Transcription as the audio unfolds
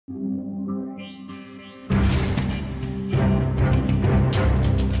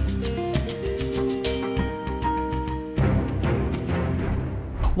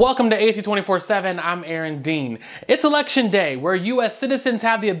Welcome to AC 24/7, I'm Aaron Dean. It's election day, where U.S. citizens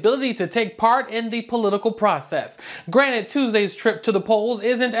have the ability to take part in the political process. Granted, Tuesday's trip to the polls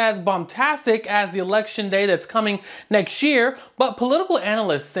isn't as bombastic as the election day that's coming next year, but political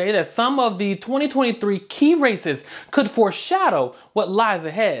analysts say that some of the 2023 key races could foreshadow what lies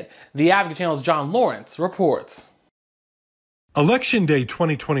ahead. The Advocate Channel's John Lawrence reports. Election Day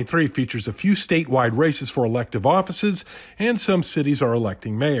 2023 features a few statewide races for elective offices, and some cities are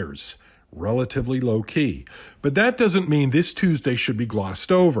electing mayors. Relatively low-key. But that doesn't mean this Tuesday should be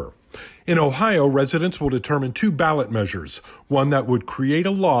glossed over. In Ohio, residents will determine two ballot measures, one that would create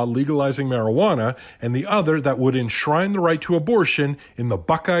a law legalizing marijuana, and the other that would enshrine the right to abortion in the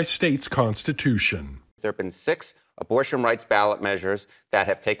Buckeye State's Constitution. There have been 6 abortion rights ballot measures that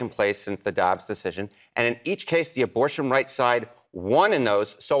have taken place since the Dobbs decision. And in each case, the abortion rights side won in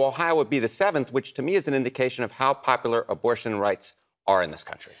those. So Ohio would be the 7th, which to me is an indication of how popular abortion rights are in this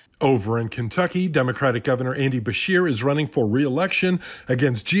country. Over in Kentucky, Democratic Governor Andy Beshear is running for re-election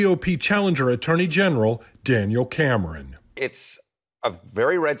against GOP challenger Attorney General Daniel Cameron. It's a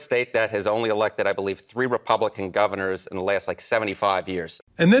very red state that has only elected, I believe, 3 Republican governors in the last 75 years.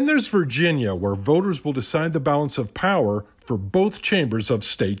 And then there's Virginia, where voters will decide the balance of power for both chambers of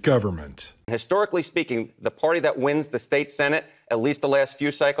state government. Historically speaking, the party that wins the state Senate, at least the last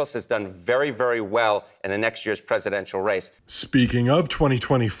few cycles, has done very, very well in the next year's presidential race. Speaking of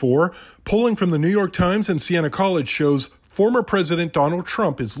 2024, polling from the New York Times and Siena College shows former President Donald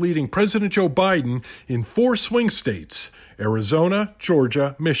Trump is leading President Joe Biden in 4 swing states: Arizona,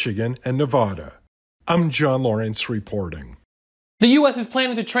 Georgia, Michigan, and Nevada. I'm John Lawrence reporting. The U.S. is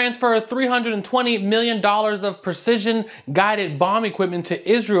planning to transfer $320 million of precision-guided bomb equipment to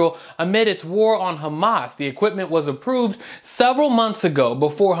Israel amid its war on Hamas. The equipment was approved several months ago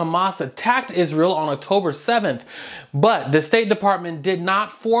before Hamas attacked Israel on October 7th. But the State Department did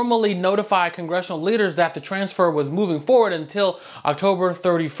not formally notify congressional leaders that the transfer was moving forward until October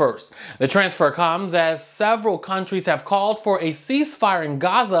 31st. The transfer comes as several countries have called for a ceasefire in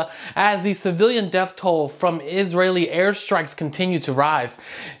Gaza as the civilian death toll from Israeli airstrikes continue to rise.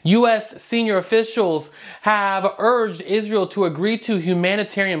 U.S. senior officials have urged Israel to agree to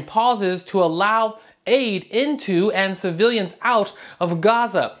humanitarian pauses to allow aid into and civilians out of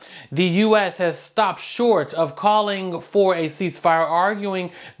Gaza. The U.S. has stopped short of calling for a ceasefire,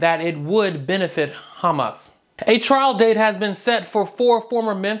 arguing that it would benefit Hamas. A trial date has been set for 4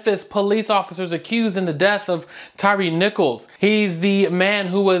 former Memphis police officers accused in the death of Tyre Nichols. He's the man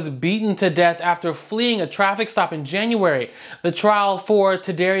who was beaten to death after fleeing a traffic stop in January. The trial for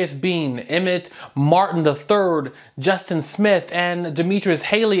Tadarius Bean, Emmett Martin III, Justin Smith, and Demetrius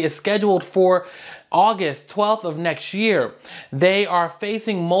Haley is scheduled for August 12th of next year. They are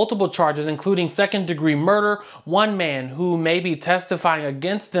facing multiple charges, including second-degree murder. One man who may be testifying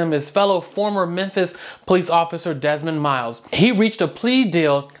against them is fellow former Memphis police officer Desmond Miles. He reached a plea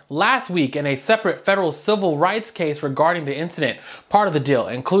deal last week in a separate federal civil rights case regarding the incident. Part of the deal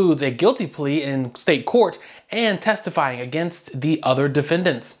includes a guilty plea in state court and testifying against the other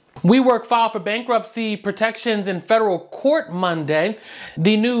defendants. WeWork filed for bankruptcy protections in federal court Monday.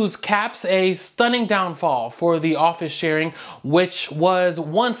 The news caps a stunning downfall for the office sharing, which was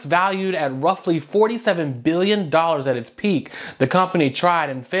once valued at roughly $47 billion at its peak. The company tried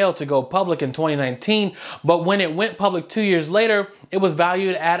and failed to go public in 2019, but when it went public 2 years later, it was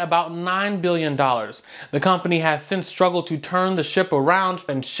valued at about $9 billion. The company has since struggled to turn the ship around,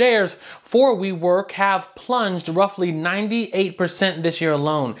 and shares for WeWork have plunged roughly 98% this year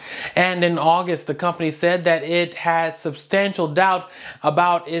alone. And in August, the company said that it had substantial doubt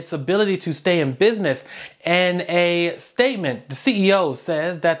about its ability to stay in business. In a statement, the CEO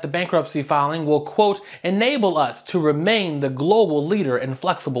says that the bankruptcy filing will, quote, enable us to remain the global leader in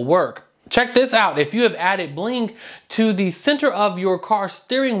flexible work. Check this out. If you have added bling to the center of your car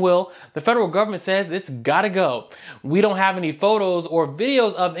steering wheel, the federal government says it's gotta go. We don't have any photos or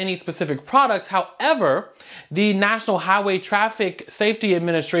videos of any specific products. However, the National Highway Traffic Safety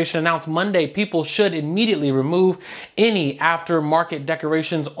Administration announced Monday people should immediately remove any aftermarket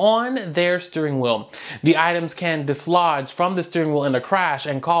decorations on their steering wheel. The items can dislodge from the steering wheel in a crash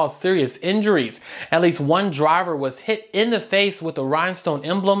and cause serious injuries. At least one driver was hit in the face with a rhinestone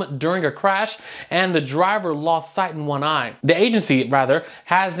emblem during a crash, and the driver lost sight in one eye. The agency,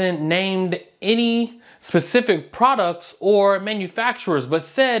 hasn't named any specific products or manufacturers, but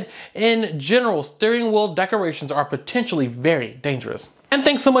said in general, steering wheel decorations are potentially very dangerous. And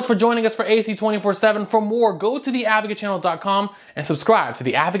thanks so much for joining us for AC 24/7. For more, go to theadvocatechannel.com and subscribe to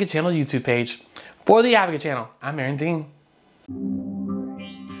the Advocate Channel YouTube page. For the Advocate Channel, I'm Aaron Dean.